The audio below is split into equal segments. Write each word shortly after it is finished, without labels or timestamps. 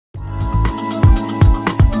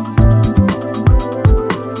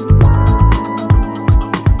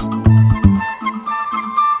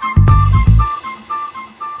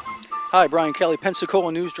Hi, Brian Kelly,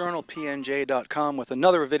 Pensacola News Journal, PNJ.com, with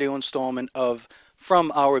another video installment of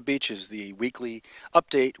From Our Beaches, the weekly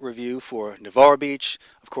update review for Navarre Beach,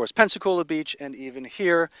 of course, Pensacola Beach, and even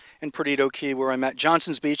here in Perdido Key, where I'm at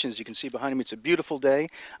Johnson's Beach. And as you can see behind me, it's a beautiful day.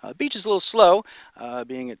 Beach is a little slow,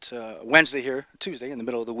 being it Wednesday here, Tuesday, in the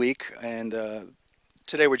middle of the week. And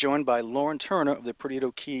today we're joined by Lauren Turner of the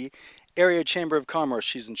Perdido Key Area Chamber of Commerce.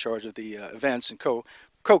 She's in charge of the events and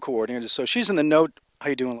co-coordinator. So she's in the know. How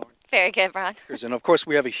you doing, Lauren? Very good, Ron. And of course,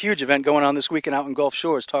 we have a huge event going on this weekend out in Gulf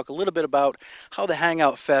Shores. Talk a little bit about how the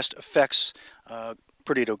Hangout Fest affects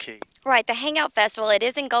Perdido Key. Right, the Hangout Festival, it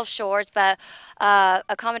is in Gulf Shores, but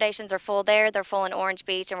accommodations are full there. They're full in Orange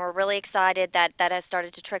Beach, and we're really excited that that has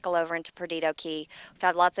started to trickle over into Perdido Key. We've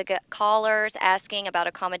had lots of callers asking about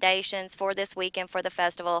accommodations for this weekend for the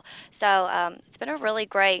festival. So it's been a really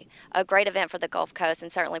great event for the Gulf Coast and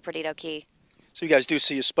certainly Perdido Key. So you guys do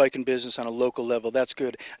see a spike in business on a local level. That's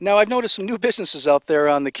good. Now, I've noticed some new businesses out there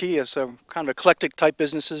on the Key, some kind of eclectic type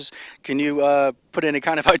businesses. Can you put any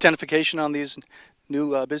kind of identification on these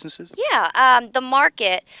new businesses? Yeah, the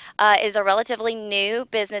Market is a relatively new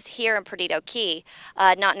business here in Perdido Key,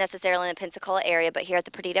 not necessarily in the Pensacola area, but here at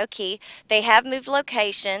the Perdido Key. They have moved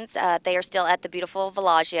locations. They are still at the beautiful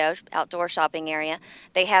Villaggio outdoor shopping area.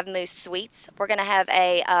 They have moved suites. We're going to have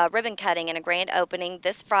a ribbon cutting and a grand opening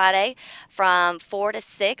this Friday from 4 to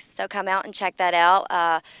 6, so come out and check that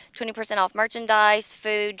out. 20% off merchandise,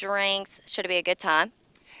 food, drinks. Should be a good time.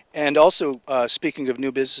 And also, speaking of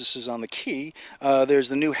new businesses on the Key, there's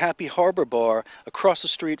the new Happy Harbor Bar across the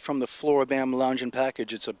street from the Floribam Lounge and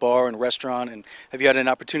Package. It's a bar and restaurant. And have you had an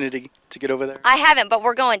opportunity to get over there? I haven't, but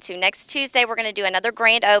we're going to. Next Tuesday, we're going to do another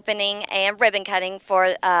grand opening and ribbon cutting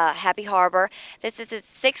for Happy Harbor. This is his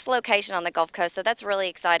 6th location on the Gulf Coast, so that's really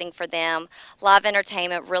exciting for them. Live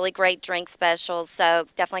entertainment, really great drink specials, so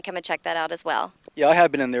definitely come and check that out as well. Yeah, I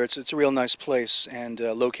have been in there. It's a real nice place and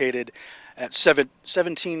located at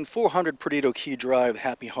 17400 Perdido Key Drive,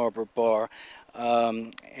 Happy Harbor Bar.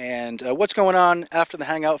 What's going on after the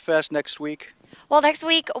Hangout Fest next week? Well, next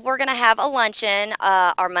week we're going to have a luncheon,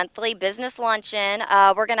 our monthly business luncheon.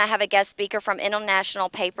 We're going to have a guest speaker from International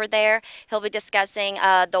Paper there. He'll be discussing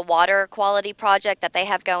the water quality project that they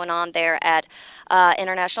have going on there at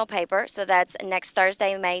International Paper. So that's next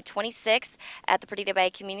Thursday, May 26th at the Perdido Bay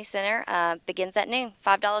Community Center. Begins at noon.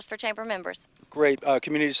 $5 for chamber members. Great.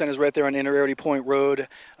 Community Center is right there on Inter Point Road,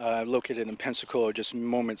 located in Pensacola, just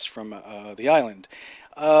moments from the island.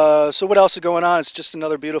 So what else is going on? It's just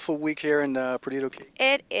another beautiful week here in Perdido Key.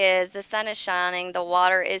 It is. The sun is shining. The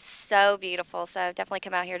water is so beautiful. So definitely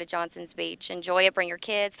come out here to Johnson's Beach. Enjoy it. Bring your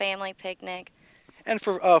kids, family, picnic. And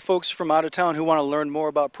for folks from out of town who want to learn more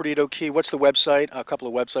about Perdido Key, what's the website? A couple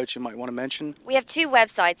of websites you might want to mention. We have 2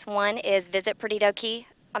 websites. One is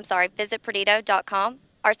visitperdido.com.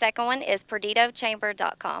 Our second one is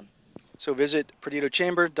perdidochamber.com. So visit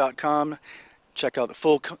perdidochamber.com. Check out the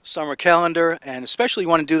full summer calendar, and especially you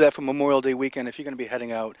want to do that for Memorial Day weekend if you're going to be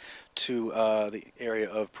heading out to the area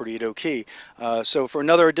of Perdido Key. So for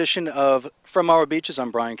another edition of From Our Beaches, I'm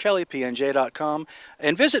Brian Kelly, PNJ.com,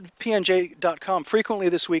 and visit PNJ.com frequently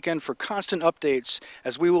this weekend for constant updates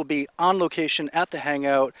as we will be on location at the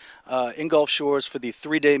Hangout in Gulf Shores for the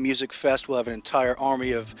 3-day music fest. We'll have an entire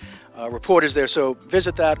army of reporters there, so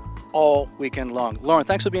visit that all weekend long. Lauren,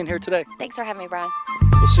 thanks for being here today. Thanks for having me, Brian.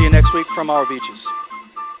 We'll see you next week from Our Beaches.